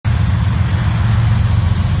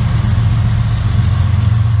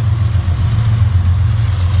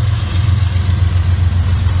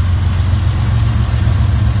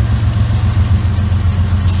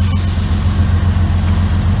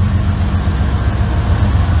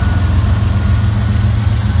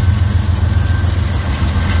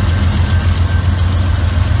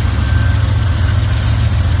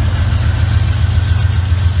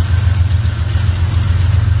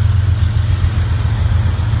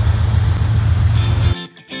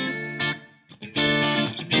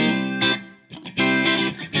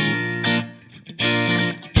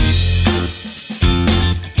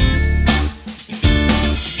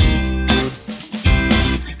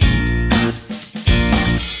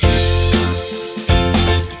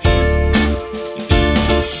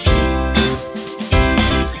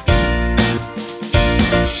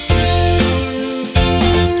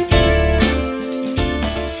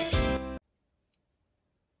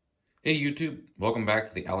Hey YouTube, welcome back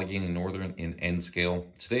to the Allegheny Northern in N scale.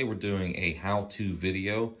 Today we're doing a how-to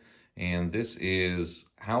video, and this is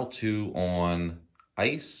how-to on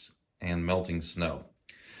ice and melting snow.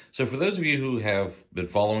 So for those of you who have been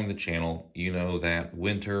following the channel, you know that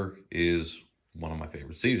winter is one of my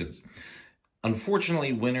favorite seasons.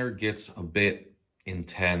 Unfortunately, winter gets a bit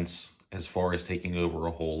intense as far as taking over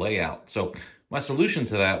a whole layout. So my solution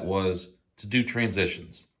to that was to do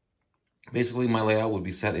transitions. Basically, my layout would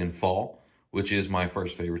be set in fall, which is my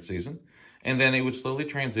first favorite season, and then it would slowly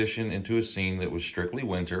transition into a scene that was strictly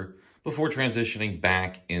winter before transitioning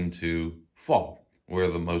back into fall, where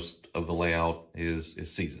the most of the layout is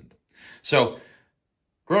seasoned. So,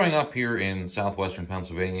 growing up here in southwestern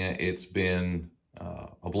Pennsylvania, it's been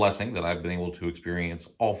a blessing that I've been able to experience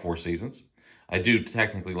all four seasons. I do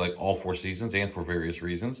technically like all four seasons and for various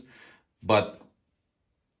reasons, but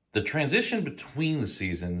the transition between the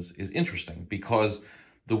seasons is interesting because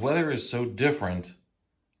the weather is so different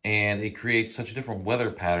and it creates such different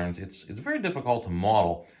weather patterns. It's very difficult to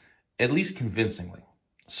model, at least convincingly.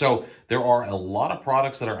 So there are a lot of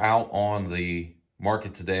products that are out on the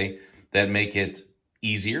market today that make it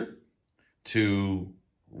easier to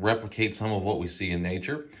replicate some of what we see in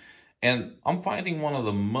nature. And I'm finding one of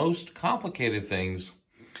the most complicated things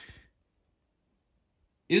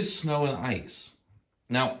is snow and ice.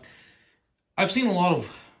 Now, I've seen a lot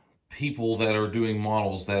of people that are doing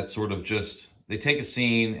models that sort of just, they take a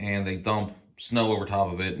scene and they dump snow over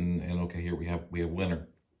top of it and okay, here we have winter.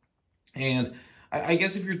 And I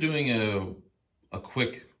guess if you're doing a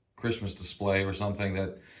quick Christmas display or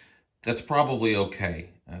something, that's probably okay.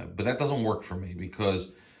 But that doesn't work for me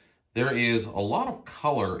because there is a lot of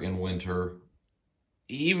color in winter,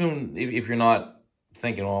 even if you're not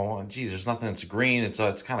thinking, oh, geez, there's nothing that's green,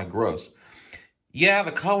 it's kind of gross. Yeah,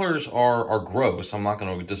 the colors are gross. I'm not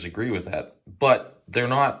going to disagree with that, but they're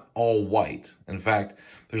not all white. In fact,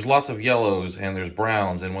 there's lots of yellows and there's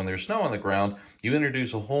browns, and when there's snow on the ground, you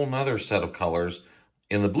introduce a whole nother set of colors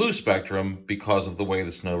in the blue spectrum because of the way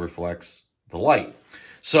the snow reflects the light.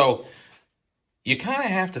 So you kind of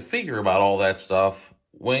have to figure about all that stuff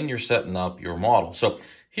when you're setting up your model. So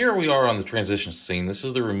here we are on the transition scene. This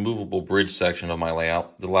is the removable bridge section of my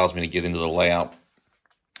layout that allows me to get into the layout.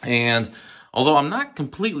 And although I'm not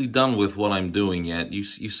completely done with what I'm doing yet, you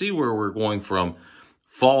see where we're going from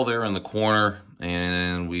fall there in the corner,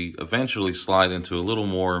 and we eventually slide into a little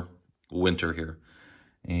more winter here.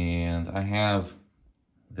 And I have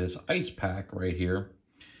this ice pack right here,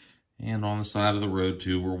 and on the side of the road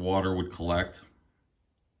too, where water would collect.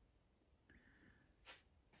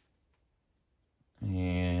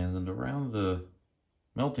 And around the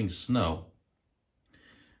melting snow.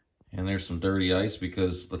 And there's some dirty ice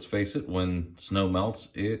because, let's face it, when snow melts,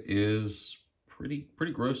 it is pretty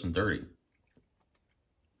gross and dirty.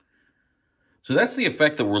 So that's the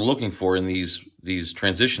effect that we're looking for in these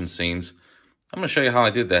transition scenes. I'm going to show you how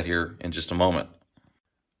I did that here in just a moment.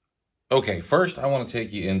 Okay, first I want to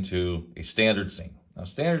take you into a standard scene. Now,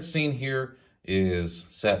 standard scene here is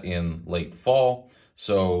set in late fall,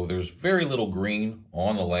 so there's very little green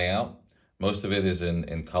on the layout. Most of it is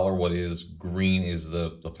in color. What is green is the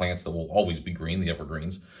plants that will always be green, the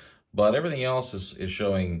evergreens. But everything else is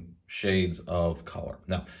showing shades of color.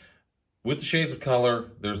 Now, with the shades of color,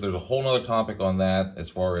 there's a whole nother topic on that as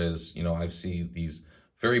far as, you know, I see these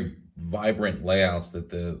very vibrant layouts that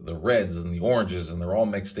the reds and the oranges, and they're all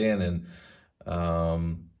mixed in.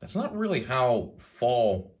 And that's not really how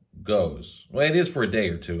fall goes. Well, it is for a day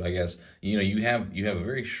or two, I guess. You know, you have a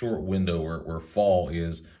very short window where fall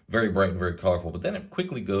is very bright and very colorful, but then it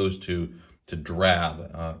quickly goes to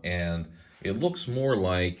drab, and it looks more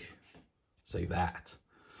like, say, that.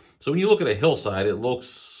 So when you look at a hillside, it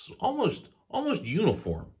looks almost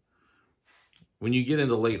uniform. When you get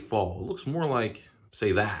into late fall, it looks more like,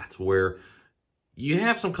 say, that, where you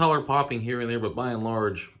have some color popping here and there, but by and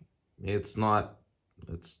large, it's not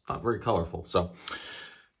very colorful. So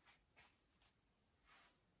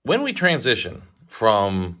when we transition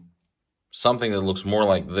from something that looks more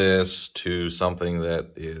like this to something that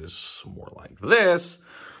is more like this,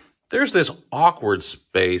 there's this awkward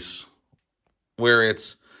space where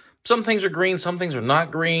it's, some things are green, some things are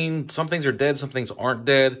not green, some things are dead, some things aren't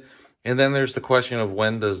dead. And then there's the question of,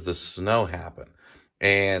 when does the snow happen?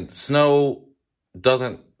 And snow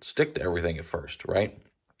doesn't stick to everything at first, right?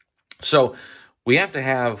 So we have to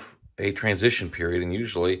have a transition period, and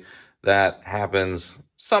usually that happens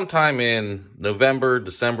sometime in November,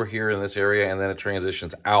 December here in this area, and then it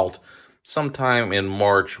transitions out sometime in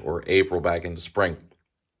March or April back into spring.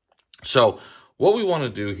 So what we want to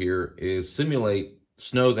do here is simulate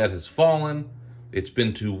snow that has fallen. It's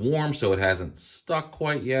been too warm, so it hasn't stuck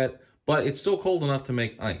quite yet, but it's still cold enough to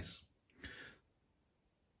make ice.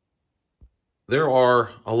 There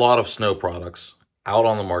are a lot of snow products out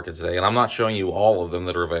on the market today, and I'm not showing you all of them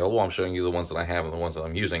that are available. I'm showing you the ones that I have and the ones that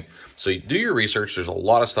I'm using. So you do your research. There's a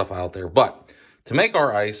lot of stuff out there, but to make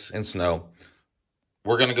our ice and snow,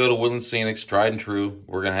 we're going to go to Woodland Scenics, tried and true.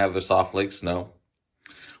 We're going to have the Soft Lake Snow.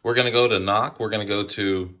 We're going to go to Knock. We're going to go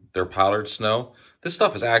to their powdered snow. This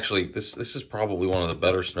stuff is actually, this is probably one of the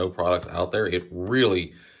better snow products out there. It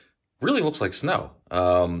really looks like snow.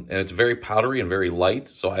 And it's very powdery and very light.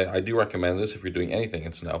 So I do recommend this if you're doing anything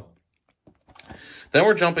in snow. Then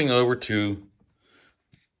we're jumping over to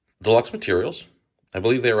Deluxe Materials. I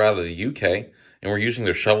believe they're out of the UK, and we're using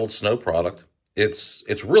their shoveled snow product.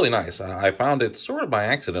 It's really nice. I found it sort of by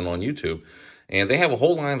accident on YouTube, and they have a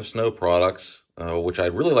whole line of snow products, which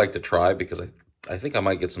I'd really like to try because I think I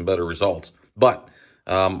might get some better results. But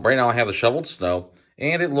right now I have the shoveled snow,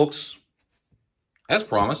 and it looks, as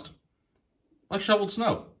promised, like shoveled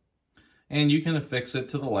snow. And you can affix it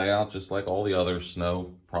to the layout just like all the other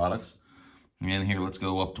snow products. And here, let's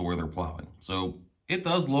go up to where they're plowing. So it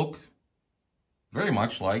does look very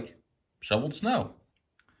much like shoveled snow.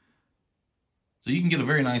 So you can get a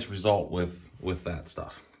very nice result with that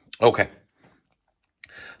stuff. Okay.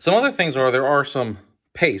 Some other things are, there are some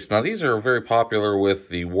pastes. Now, these are very popular with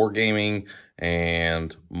the wargaming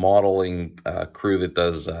and modeling crew that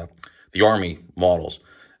does the Army models.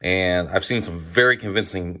 And I've seen some very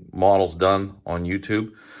convincing models done on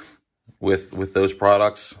YouTube with those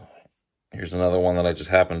products. Here's another one that I just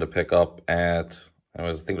happened to pick up at,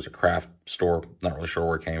 I think it was a craft store. Not really sure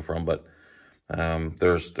where it came from, but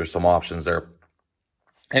there's some options there.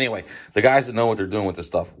 Anyway, the guys that know what they're doing with this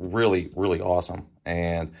stuff, really awesome.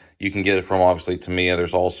 And you can get it from, obviously, Tamiya.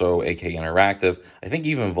 There's also AK Interactive. I think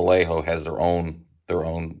even Vallejo has their own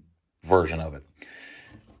version of it.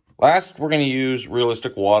 Last, we're going to use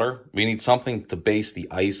realistic water. We need something to base the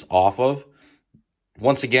ice off of.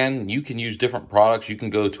 Once again, you can use different products. You can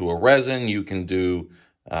go to a resin. You can do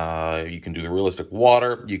the realistic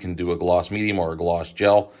water. You can do a gloss medium or a gloss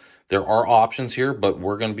gel. There are options here, but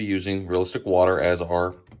we're going to be using realistic water as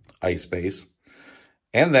our ice base.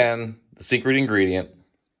 And then the secret ingredient,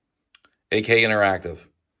 AK Interactive.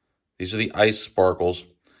 These are the ice sparkles,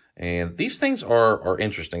 and these things are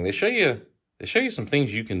interesting. They show you some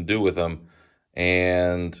things you can do with them,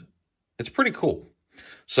 and it's pretty cool.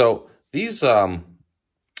 So these act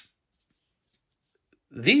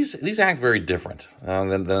very different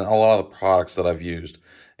than a lot of the products that I've used.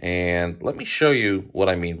 And let me show you what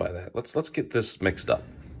I mean by that. Let's get this mixed up.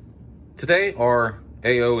 Today, our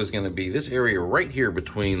AO is going to be this area right here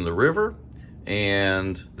between the river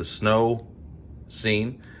and the snow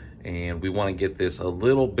scene. And we want to get this a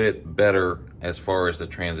little bit better as far as the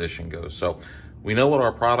transition goes. So we know what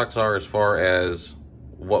our products are as far as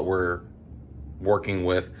what we're working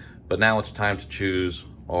with, but now it's time to choose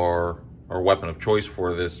our weapon of choice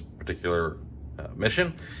for this particular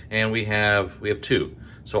mission. And we have two.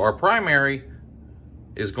 So our primary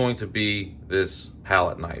is going to be this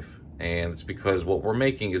palette knife, and it's because what we're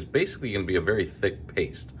making is basically going to be a very thick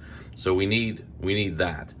paste. So we need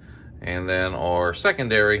that. And then our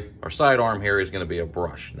secondary, our sidearm here, is going to be a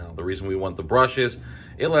brush. Now, the reason we want the brush is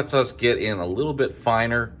it lets us get in a little bit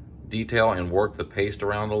finer detail and work the paste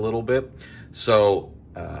around a little bit. So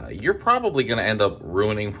you're probably going to end up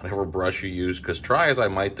ruining whatever brush you use, because try as I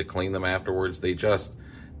might to clean them afterwards, they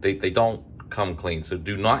don't come clean. So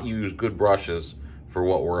do not use good brushes for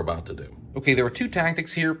what we're about to do. Okay, there are two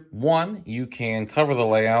tactics here. One, you can cover the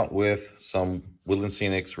layout with some Woodland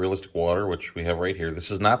Scenics Realistic Water, which we have right here.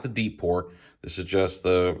 This is not the deep pour. This is just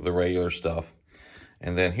the regular stuff.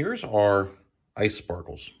 And then here's our ice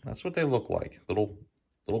sparkles. That's what they look like, little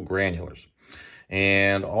granulars.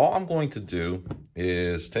 And all I'm going to do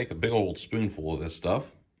is take a big old spoonful of this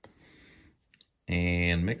stuff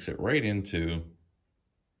and mix it right into.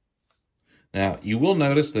 Now, you will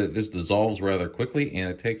notice that this dissolves rather quickly, and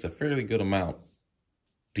it takes a fairly good amount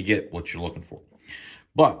to get what you're looking for.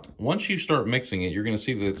 But once you start mixing it, you're going to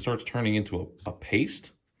see that it starts turning into a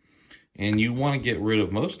paste, and you want to get rid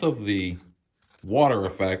of most of the water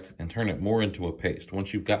effect and turn it more into a paste.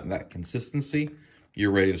 Once you've gotten that consistency,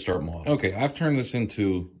 you're ready to start modeling. Okay, I've turned this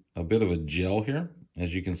into a bit of a gel here,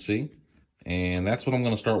 as you can see. And that's what I'm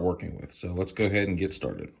going to start working with. So let's go ahead and get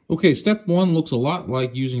started. Okay, step one looks a lot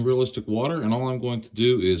like using realistic water, and all I'm going to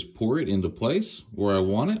do is pour it into place where I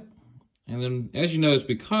want it. And then, as you notice,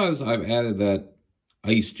 because I've added that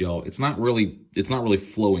ice gel, it's not really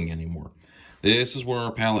flowing anymore. This is where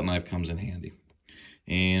our palette knife comes in handy.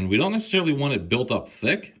 And we don't necessarily want it built up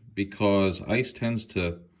thick, because ice tends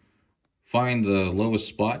to find the lowest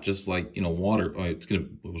spot, just like, you know, water. It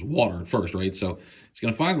was water at first, right? So it's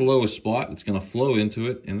gonna find the lowest spot, it's gonna flow into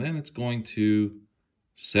it, and then it's going to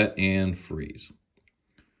set and freeze.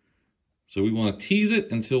 So we want to tease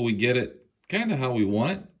it until we get it kind of how we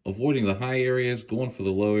want it, avoiding the high areas, going for the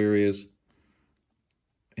low areas.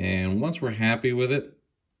 And once we're happy with it,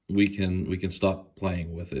 we can stop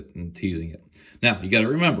playing with it and teasing it. Now, you got to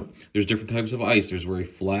remember, there's different types of ice. There's very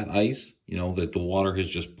flat ice, you know, that the water has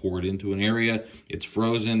just poured into an area, it's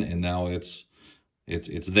frozen, and now it's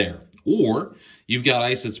there. Or you've got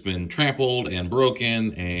ice that's been trampled and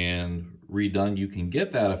broken and redone. You can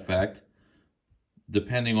get that effect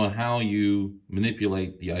depending on how you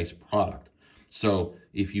manipulate the ice product. So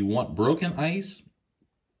if you want broken ice,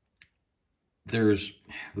 the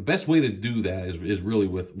best way to do that is really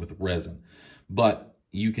with resin. But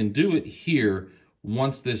you can do it here.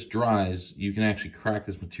 Once this dries, you can actually crack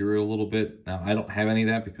this material a little bit. Now, I don't have any of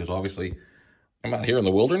that because obviously I'm out here in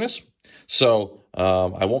the wilderness, so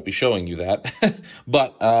I won't be showing you that.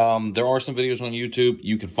 But there are some videos on YouTube.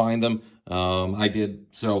 You can find them. I did.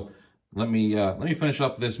 So let me finish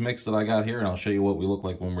up this mix that I got here, and I'll show you what we look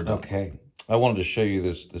like when we're done. Okay, I wanted to show you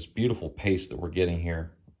this beautiful paste that we're getting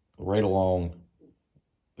here, right along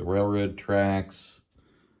the railroad tracks,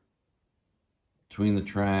 between the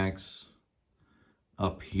tracks,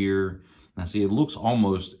 up here. Now see, it looks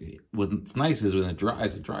almost, what's nice is when it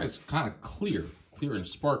dries kind of clear and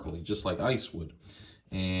sparkly, just like ice would.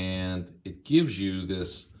 And it gives you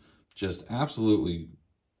this just absolutely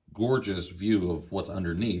gorgeous view of what's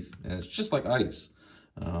underneath, and it's just like ice.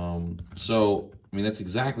 So, I mean, that's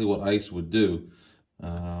exactly what ice would do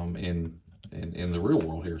in the real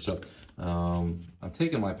world here. So, I'm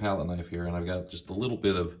taking my palette knife here, and I've got just a little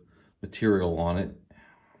bit of material on it,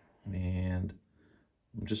 and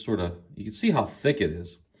I'm just sort of, you can see how thick it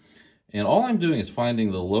is. And all I'm doing is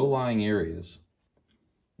finding the low-lying areas,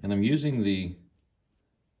 and I'm using the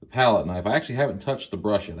palette knife. I actually haven't touched the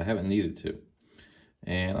brush yet. I haven't needed to.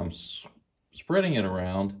 And I'm spreading it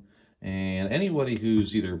around, and anybody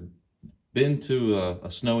who's either been to a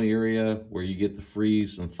snowy area where you get the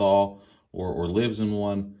freeze and thaw, or lives in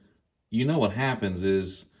one, you know what happens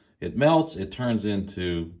is it melts, it turns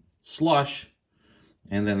into slush,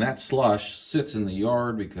 and then that slush sits in the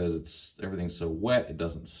yard because everything's so wet, it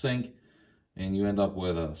doesn't sink, and you end up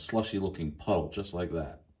with a slushy looking puddle just like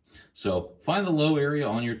that. So find the low area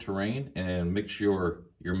on your terrain and mix your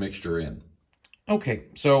mixture in. Okay,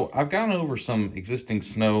 so I've gone over some existing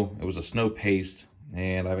snow. It was a snow paste,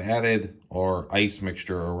 and I've added our ice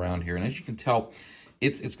mixture around here. And as you can tell,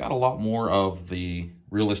 it's got a lot more of the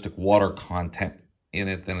realistic water content in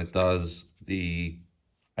it than it does the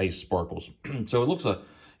ice sparkles. So it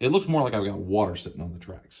looks more like I've got water sitting on the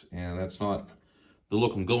tracks, and that's not the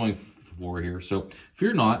look I'm going for here. So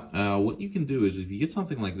fear not. What you can do is, if you get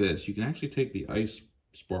something like this, you can actually take the ice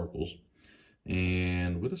sparkles,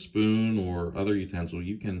 and with a spoon or other utensil,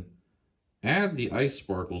 you can add the ice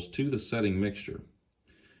sparkles to the setting mixture.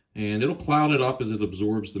 And it'll cloud it up as it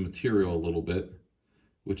absorbs the material a little bit,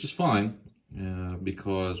 which is fine,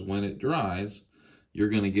 because when it dries, you're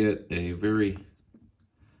going to get a very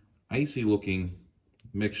icy looking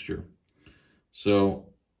mixture. So,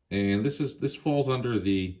 and this falls under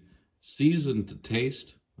the seasoned to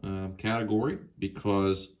taste category,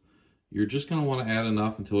 because you're just going to want to add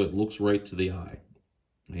enough until it looks right to the eye.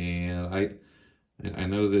 And I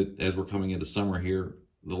know that as we're coming into summer here,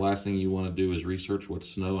 the last thing you want to do is research what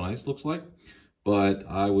snow and ice looks like, but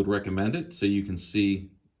I would recommend it so you can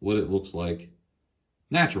see what it looks like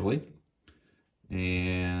naturally,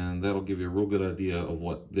 and that'll give you a real good idea of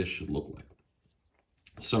what this should look like.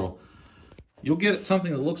 So you'll get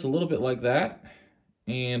something that looks a little bit like that,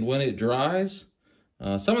 and when it dries,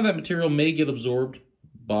 some of that material may get absorbed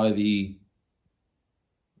by the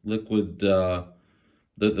liquid,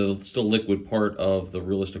 the still liquid part of the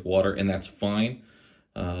realistic water, and that's fine.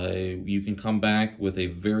 You can come back with a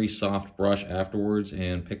very soft brush afterwards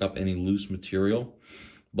and pick up any loose material,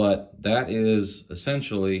 but that is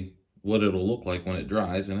essentially what it'll look like when it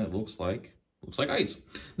dries, and it looks like ice.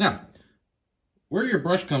 Now, where your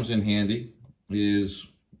brush comes in handy is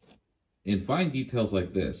in fine details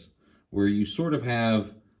like this, where you sort of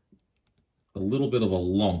have a little bit of a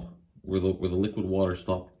lump where the liquid water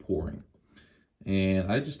stopped pouring.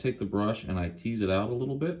 And I just take the brush and I tease it out a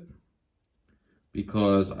little bit,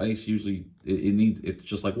 because ice usually, it's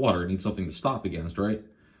just like water, it needs something to stop against, right?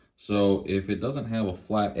 So if it doesn't have a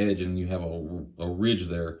flat edge and you have a ridge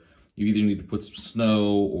there, you either need to put some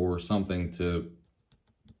snow or something to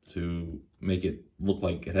make it look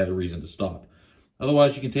like it had a reason to stop.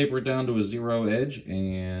 Otherwise, you can taper it down to a 0 edge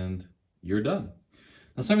and you're done.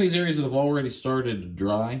 Now some of these areas that have already started to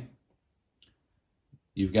dry,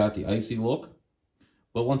 you've got the icy look.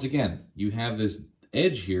 But once again, you have this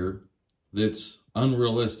edge here that's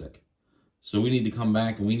unrealistic. So we need to come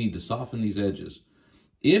back and we need to soften these edges.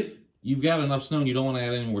 If you've got enough snow and you don't want to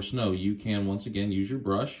add any more snow, you can once again use your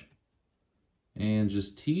brush and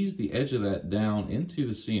just tease the edge of that down into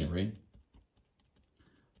the scenery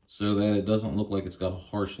so that it doesn't look like it's got a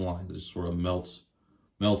harsh line. It just sort of melts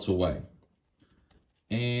away.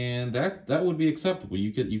 And that would be acceptable.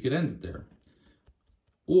 You could end it there.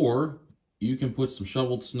 Or you can put some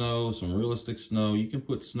shoveled snow, some realistic snow. You can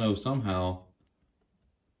put snow somehow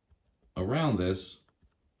around this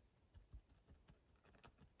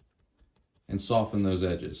and soften those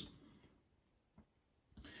edges.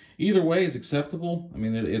 Either way is acceptable. I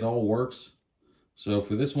mean, it all works. So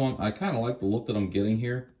for this one, I kind of like the look that I'm getting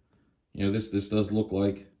here. You know, this does look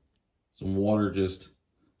like some water, just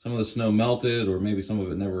some of the snow melted, or maybe some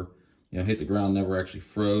of it never, hit the ground, never actually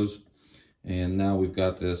froze. And now we've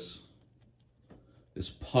got this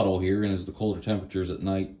puddle here, and as the colder temperatures at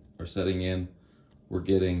night are setting in, we're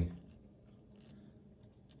getting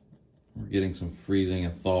some freezing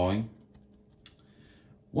and thawing.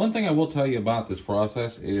 One thing I will tell you about this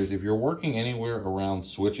process is if you're working anywhere around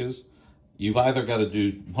switches, you've either got to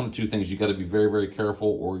do one of two things. You've got to be very, very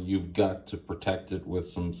careful, or you've got to protect it with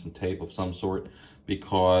some tape of some sort,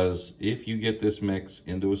 because if you get this mix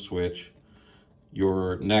into a switch,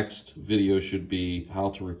 your next video should be how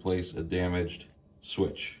to replace a damaged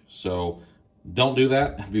switch. So don't do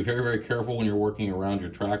that. Be very, very careful when you're working around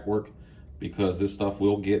your track work, because this stuff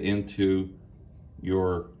will get into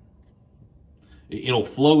it'll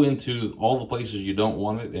flow into all the places you don't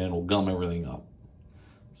want it, and it'll gum everything up.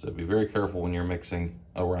 So be very careful when you're mixing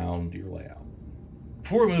around your layout.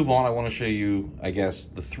 Before we move on, I want to show you, I guess,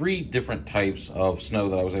 the 3 different types of snow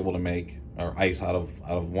that I was able to make, or ice, out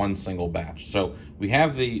of one single batch. So we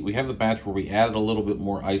have the batch where we added a little bit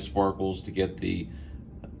more ice sparkles to get the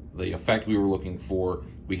effect we were looking for.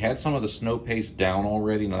 We had some of the snow paste down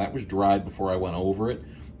already. Now that was dried before I went over it,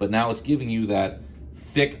 but now it's giving you that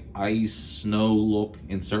thick ice snow look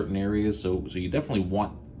in certain areas. So you definitely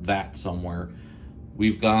want that somewhere.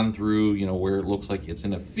 We've gone through, where it looks like it's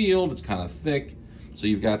in a field, it's kind of thick. So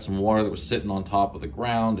you've got some water that was sitting on top of the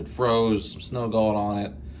ground, it froze, some snow got on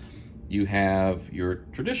it. You have your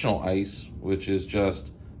traditional ice, which is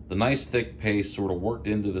just the nice thick paste sort of worked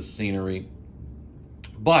into the scenery.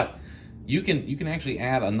 But you can actually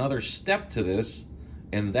add another step to this,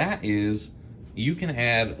 and that is you can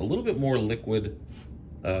add a little bit more liquid,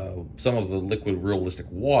 some of the liquid realistic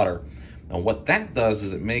water. Now what that does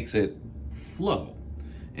is it makes it flow.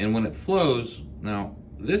 And when it flows, now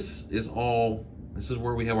this is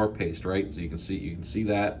where we have our paste, right? So you can see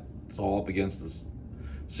that it's all up against this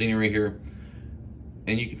scenery here.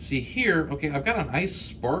 And you can see here, okay, I've got an ice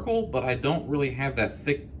sparkle, but I don't really have that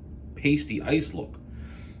thick, pasty ice look.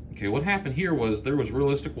 Okay, what happened here was there was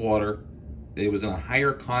realistic water. It was in a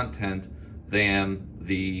higher content than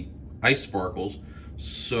the ice sparkles.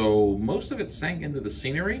 So most of it sank into the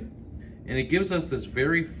scenery, and it gives us this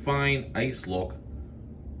very fine ice look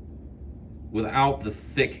without the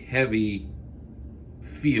thick, heavy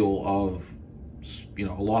feel of, a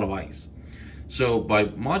lot of ice. So by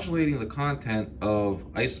modulating the content of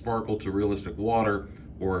ice sparkle to realistic water,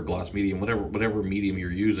 or a glass medium, whatever medium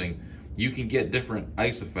you're using, you can get different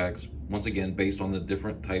ice effects, once again, based on the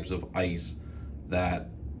different types of ice that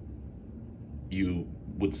you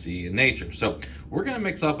would see in nature. So we're gonna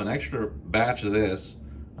mix up an extra batch of this,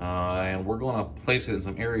 and we're gonna place it in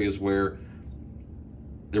some areas where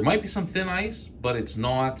there might be some thin ice, but it's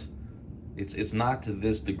not to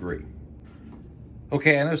this degree.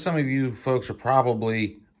 Okay, I know some of you folks are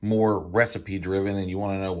probably more recipe driven, and you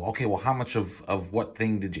want to know, okay, well, how much of what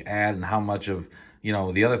thing did you add, and how much of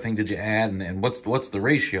the other thing did you add, and what's the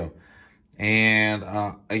ratio? And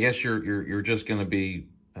I guess you're just gonna be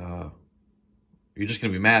mad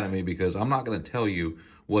at me because I'm not gonna tell you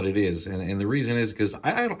what it is, and the reason is because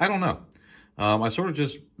I don't know. I sort of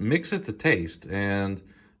just mix it to taste, and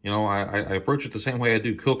I approach it the same way I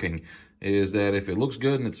do cooking, is that if it looks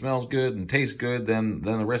good and it smells good and tastes good, then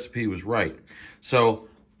the recipe was right. So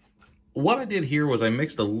what I did here was I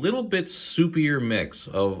mixed a little bit soupier mix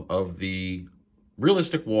of the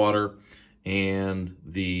realistic water and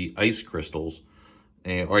the ice crystals,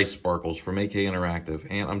 or ice sparkles from AK Interactive.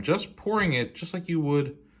 And I'm just pouring it just like you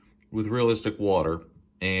would with realistic water.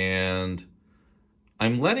 And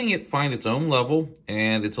I'm letting it find its own level,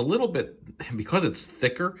 and it's a little bit, because it's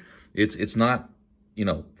thicker, it's not,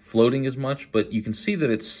 floating as much, but you can see that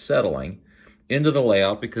it's settling into the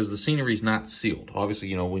layout because the scenery is not sealed.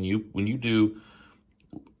 Obviously, when you do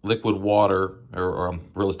liquid water, or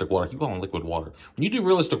realistic water, I keep calling it liquid water. When you do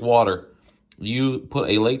realistic water, you put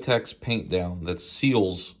a latex paint down that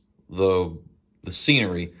seals the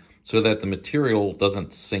scenery so that the material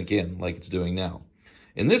doesn't sink in like it's doing now.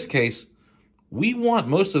 In this case, we want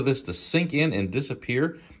most of this to sink in and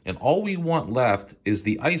disappear, and all we want left is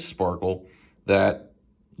the ice sparkle that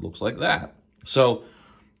looks like that. So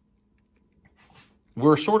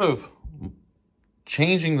we're sort of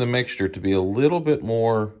changing the mixture to be a little bit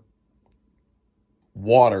more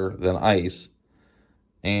water than ice.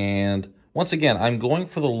 And once again, I'm going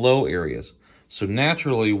for the low areas. So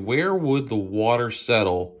naturally, where would the water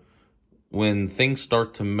settle when things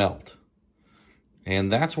start to melt?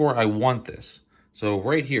 And that's where I want this. So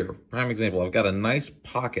right here, prime example, I've got a nice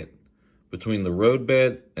pocket between the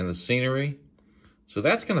roadbed and the scenery. So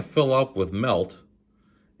that's going to fill up with melt,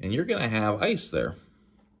 and you're going to have ice there.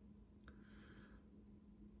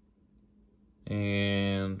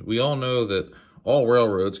 And we all know that all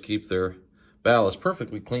railroads keep their ballast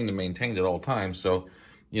perfectly clean and maintained at all times. So,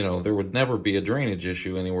 you know, there would never be a drainage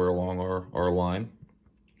issue anywhere along our line.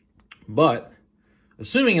 But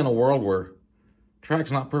assuming in a world where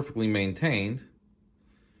track's not perfectly maintained,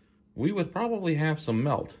 we would probably have some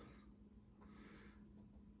melt.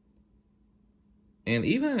 And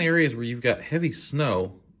even in areas where you've got heavy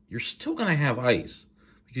snow, you're still going to have ice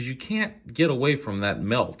because you can't get away from that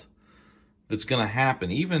melt that's going to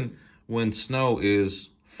happen. Even when snow is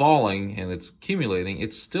falling and it's accumulating,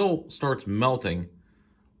 it still starts melting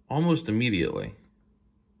almost immediately.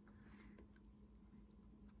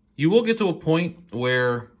 You will get to a point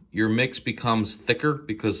where your mix becomes thicker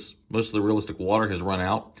because most of the realistic water has run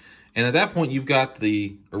out. And at that point, you've got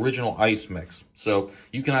the original ice mix. So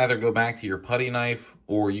you can either go back to your putty knife,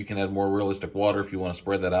 or you can add more realistic water if you want to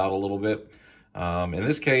spread that out a little bit. In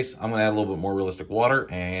this case, I'm going to add a little bit more realistic water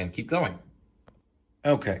and keep going.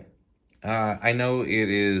 Okay, I know it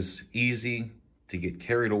is easy to get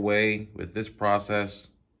carried away with this process,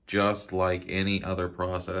 just like any other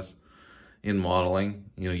process in modeling.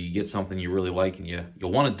 You know, you get something you really like and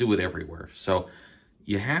you'll want to do it everywhere. So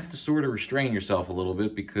you have to sort of restrain yourself a little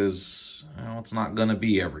bit because, well, it's not going to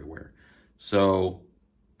be everywhere. So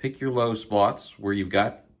pick your low spots where you've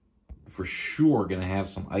got for sure going to have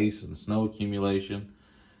some ice and snow accumulation.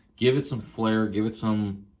 Give it some flair, give it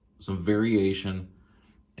some variation,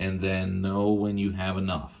 and then know when you have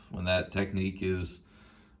enough. When that technique is,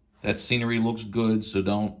 that scenery looks good, so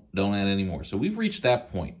don't add any more. So we've reached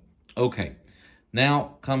that point. Okay,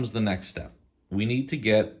 now comes the next step. We need to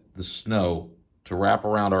get the snow to wrap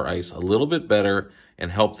around our ice a little bit better and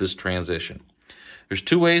help this transition. There's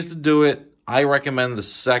two ways to do it. I recommend the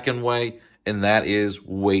second way, and that is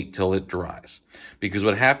wait till it dries. Because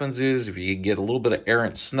what happens is if you get a little bit of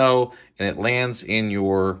errant snow and it lands in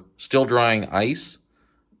your still drying ice,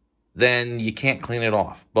 then you can't clean it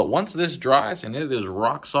off. But once this dries and it is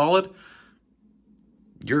rock solid,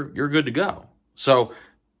 you're good to go. So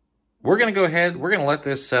we're going to go ahead, we're going to let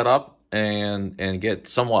this set up and get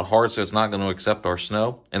somewhat hard so it's not going to accept our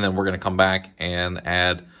snow. And then we're going to come back and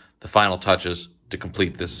add the final touches to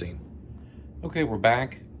complete this scene. Okay, we're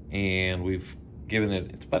back and we've given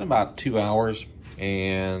it, it's been about 2 hours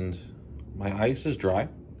and my ice is dry.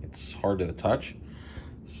 It's hard to the touch.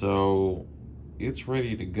 So it's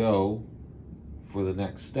ready to go for the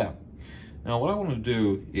next step. Now what I want to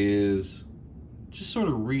do is just sort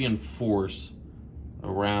of reinforce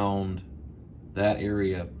around that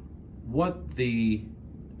area what the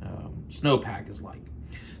snowpack is like.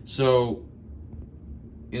 So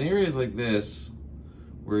in areas like this,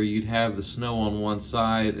 where you'd have the snow on one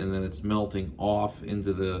side and then it's melting off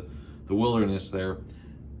into the wilderness there,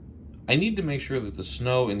 I need to make sure that the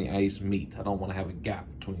snow and the ice meet. I don't want to have a gap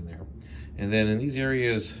between there. And then in these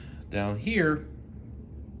areas down here,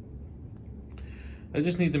 I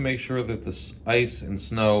just need to make sure that the ice and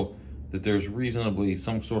snow, that there's reasonably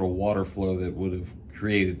some sort of water flow that would have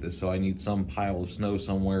created this. So I need some pile of snow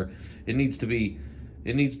somewhere. It needs to be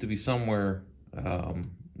somewhere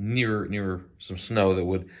near some snow that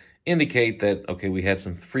would indicate that, okay, we had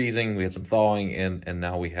some freezing, we had some thawing, and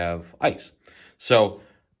now we have ice. So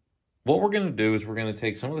what we're going to do is we're going to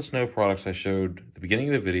take some of the snow products I showed at the beginning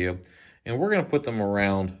of the video, and we're going to put them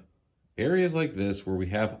around areas like this where we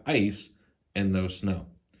have ice and no snow.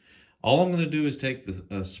 All I'm going to do is take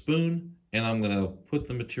a spoon and I'm going to put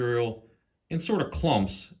the material in sort of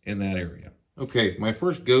clumps in that area. Okay, my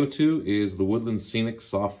first go-to is the Woodland Scenic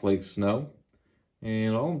Soft Flake Snow.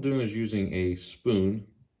 And all I'm doing is using a spoon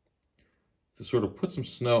to sort of put some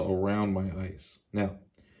snow around my ice. Now,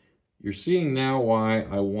 you're seeing now why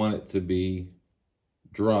I want it to be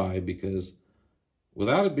dry, because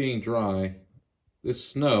without it being dry, this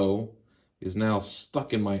snow is now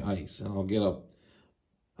stuck in my ice, and I'll get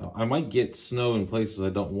I might get snow in places I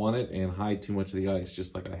don't want it and hide too much of the ice,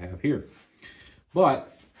 just like I have here.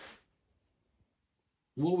 But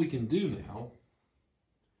what we can do now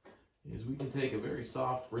is we can take a very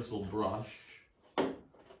soft bristled brush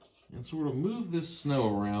and sort of move this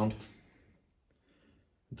snow around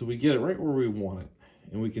until we get it right where we want it.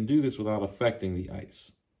 And we can do this without affecting the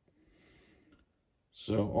ice.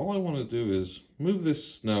 So all I want to do is move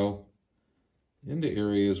this snow into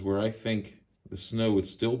areas where I think the snow would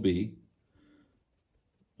still be.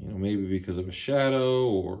 You know, maybe because of a shadow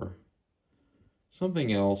or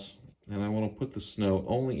something else. And I want to put the snow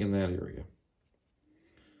only in that area.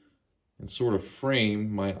 And sort of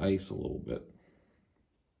frame my ice a little bit.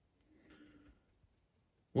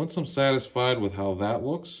 Once I'm satisfied with how that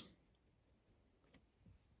looks,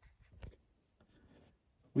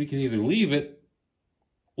 we can either leave it,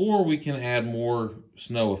 or we can add more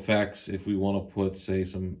snow effects if we want to put, say,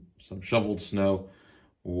 some shoveled snow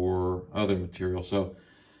or other material. So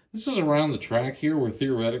this is around the track here where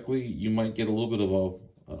theoretically you might get a little bit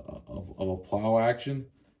of a plow action.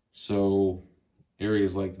 So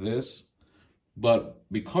areas like this. But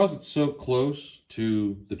because it's so close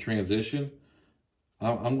to the transition,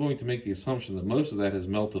 I'm going to make the assumption that most of that has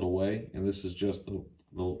melted away, and this is just the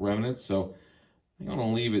remnants. So I'm going to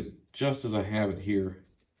leave it just as I have it here.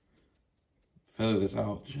 Feather this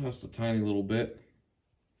out just a tiny little bit.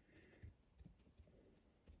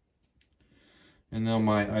 And now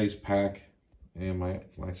my ice pack and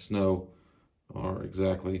my snow are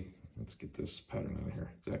exactly, let's get this pattern out of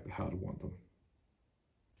here, exactly how I want them.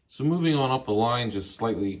 So moving on up the line just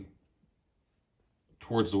slightly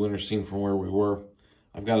towards the winter scene from where we were,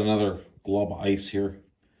 I've got another glob of ice here,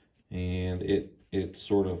 and it's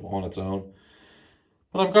sort of on its own.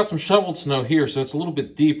 But I've got some shoveled snow here, so it's a little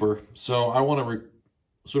bit deeper. So I want to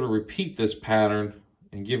sort of repeat this pattern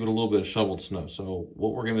and give it a little bit of shoveled snow. So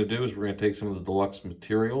what we're going to do is we're going to take some of the deluxe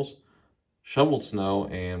materials, shoveled snow,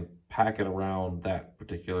 and pack it around that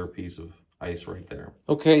particular piece of ice right there.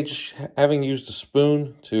 Okay, just having used a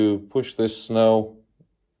spoon to push this snow,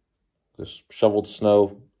 this shoveled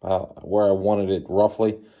snow, where I wanted it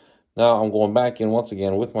roughly. Now I'm going back in once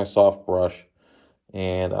again with my soft brush,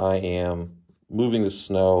 and I am moving the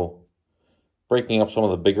snow, breaking up some of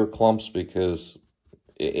the bigger clumps because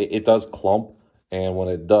it does clump, and when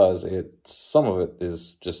it does, some of it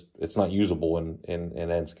is just, it's not usable in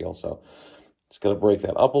N scale. So just got to break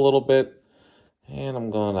that up a little bit, and I'm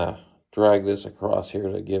gonna drag this across here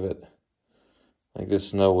to give it, like this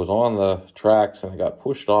snow was on the tracks and I got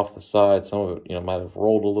pushed off the side. Some of it, you know, might have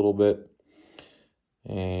rolled a little bit.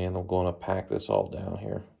 And I'm going to pack this all down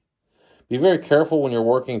here. Be very careful when you're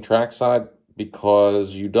working trackside,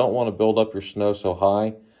 because you don't want to build up your snow so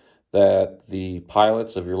high that the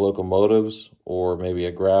pilots of your locomotives, or maybe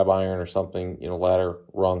a grab iron or something, you know, ladder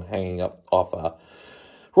rung hanging up off a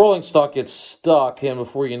rolling stock, gets stuck, and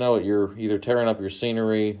before you know it, you're either tearing up your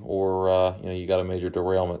scenery or you know, you got a major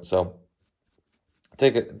derailment. So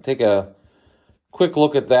take a quick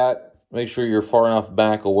look at that. Make sure you're far enough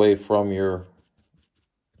back away from your,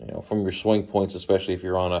 you know, from your swing points, especially if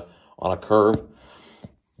you're on a curve.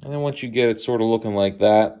 And then once you get it sort of looking like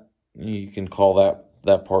that, you can call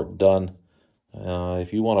that part done.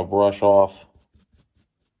 If you want to brush off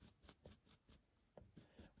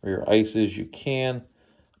where your ice is, you can.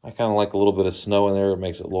 I kind of like a little bit of snow in there. It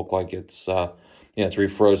makes it look like it's it's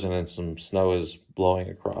refrozen and some snow is blowing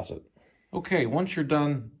across it. Okay, once you're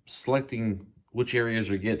done selecting which areas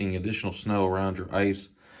are getting additional snow around your ice,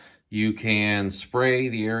 you can spray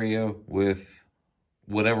the area with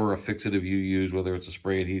whatever fixative you use, whether it's a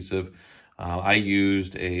spray adhesive. I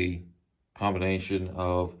used a combination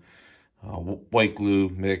of white glue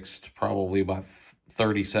mixed probably about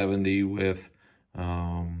 30-70 with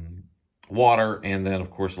water, and then of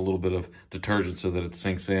course a little bit of detergent so that it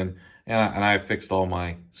sinks in, and I fixed all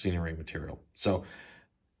my scenery material. So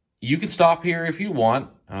you can stop here if you want,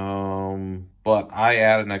 but I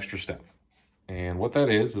add an extra step. And what that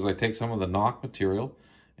is I take some of the knock material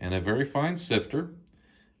and a very fine sifter,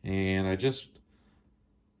 and I just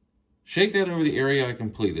shake that over the area I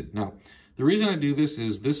completed. Now, the reason I do this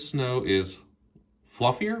is this snow is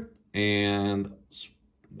fluffier, and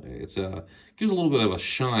it's gives a little bit of a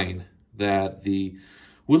shine that the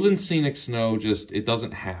woodland scenic snow it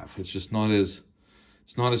doesn't have. It's just not as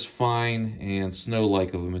fine and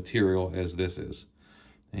snow-like of a material as this is.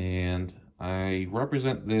 And I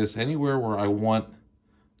represent this anywhere where I want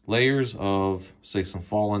layers of, say, some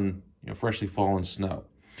fallen, freshly fallen snow.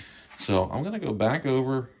 So I'm going to go back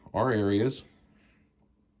over our areas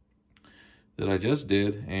that I just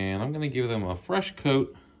did, and I'm going to give them a fresh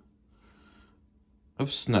coat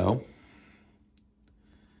of snow.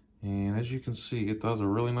 And as you can see, it does a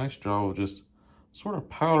really nice job of just sort of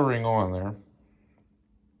powdering on there.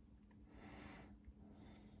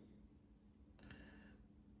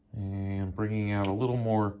 And bringing out a little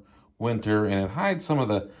more winter, and it hides some of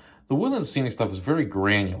the woodland scenic stuff is very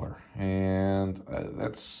granular, and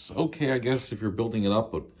that's okay, I guess, if you're building it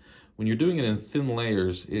up, but when you're doing it in thin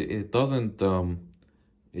layers, it doesn't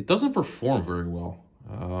perform very well.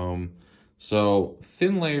 So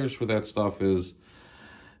thin layers for that stuff is,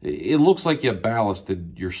 it looks like you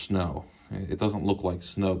ballasted your snow. It doesn't look like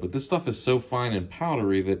snow, but this stuff is so fine and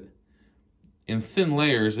powdery that in thin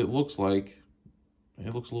layers, it looks a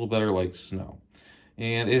little better like snow.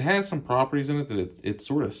 And it has some properties in it that it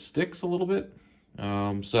sort of sticks a little bit.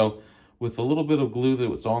 So with a little bit of glue that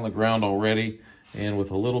was on the ground already, and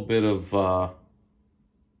with a little bit of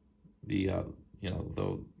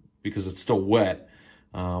because it's still wet,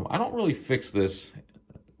 I don't really fix this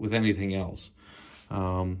with anything else.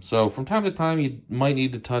 So from time to time, you might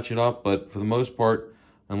need to touch it up, but for the most part,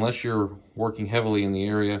 unless you're working heavily in the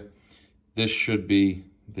area, this should be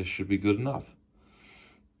good enough.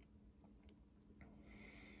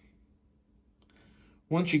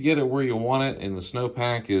 Once you get it where you want it and the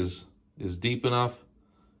snowpack is deep enough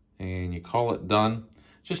and you call it done,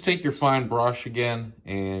 just take your fine brush again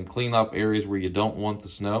and clean up areas where you don't want the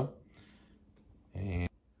snow. And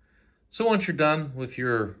so once you're done with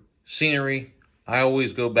your scenery, I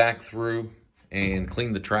always go back through and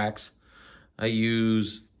clean the tracks. I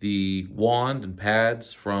use the wand and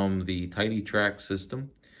pads from the Tidy Track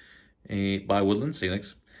system by Woodland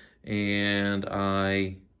Scenics, and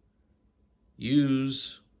I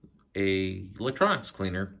use a electronics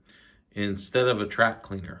cleaner instead of a track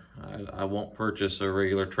cleaner. I won't purchase a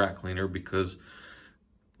regular track cleaner because,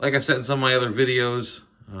 like I've said in some of my other videos,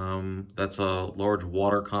 that's a large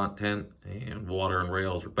water content, and water and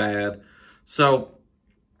rails are bad. So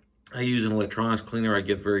I use an electronics cleaner. I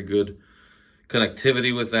get very good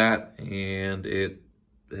connectivity with that, and it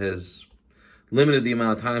has limited the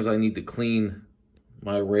amount of times I need to clean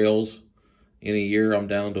my rails in a year. I'm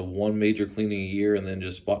down to one major cleaning a year and then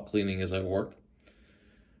just spot cleaning as I work.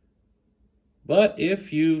 But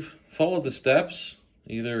if you've followed the steps,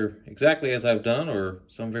 either exactly as I've done or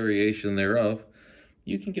some variation thereof,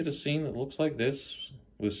 you can get a scene that looks like this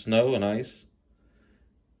with snow and ice.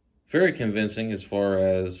 Very convincing as far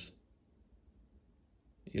as,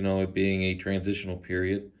 it being a transitional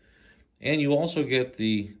period. And you also get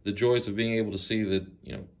the joys of being able to see that,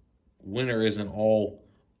 winter isn't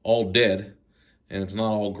all dead, and it's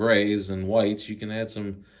not all grays and whites. You can add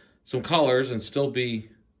some colors and still be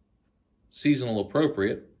seasonal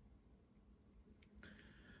appropriate.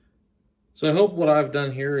 So I hope what I've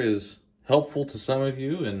done here is helpful to some of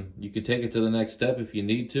you, and you can take it to the next step if you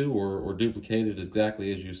need to, or duplicate it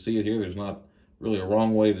exactly as you see it here. There's not really a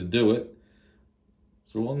wrong way to do it.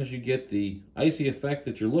 So long as you get the icy effect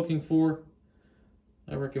that you're looking for,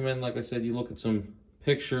 I recommend, like I said, you look at some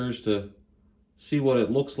pictures to see what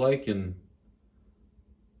it looks like in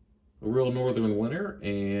a real northern winter,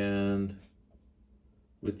 and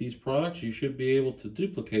with these products you should be able to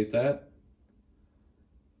duplicate that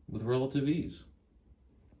with relative ease.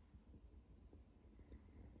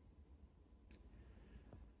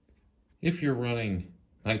 If you're running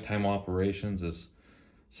nighttime operations, as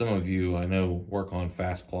some of you I know work on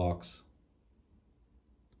fast clocks,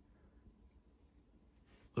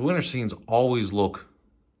 the winter scenes always look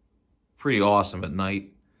pretty awesome at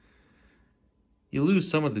night. You lose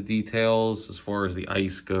some of the details as far as the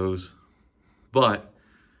ice goes, but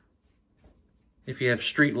if you have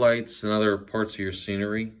street lights and other parts of your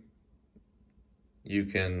scenery, you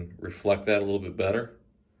can reflect that a little bit better.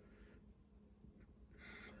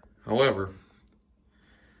 However,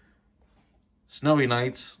 snowy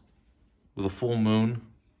nights with a full moon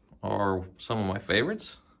are some of my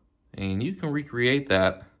favorites, and you can recreate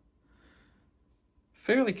that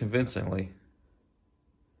fairly convincingly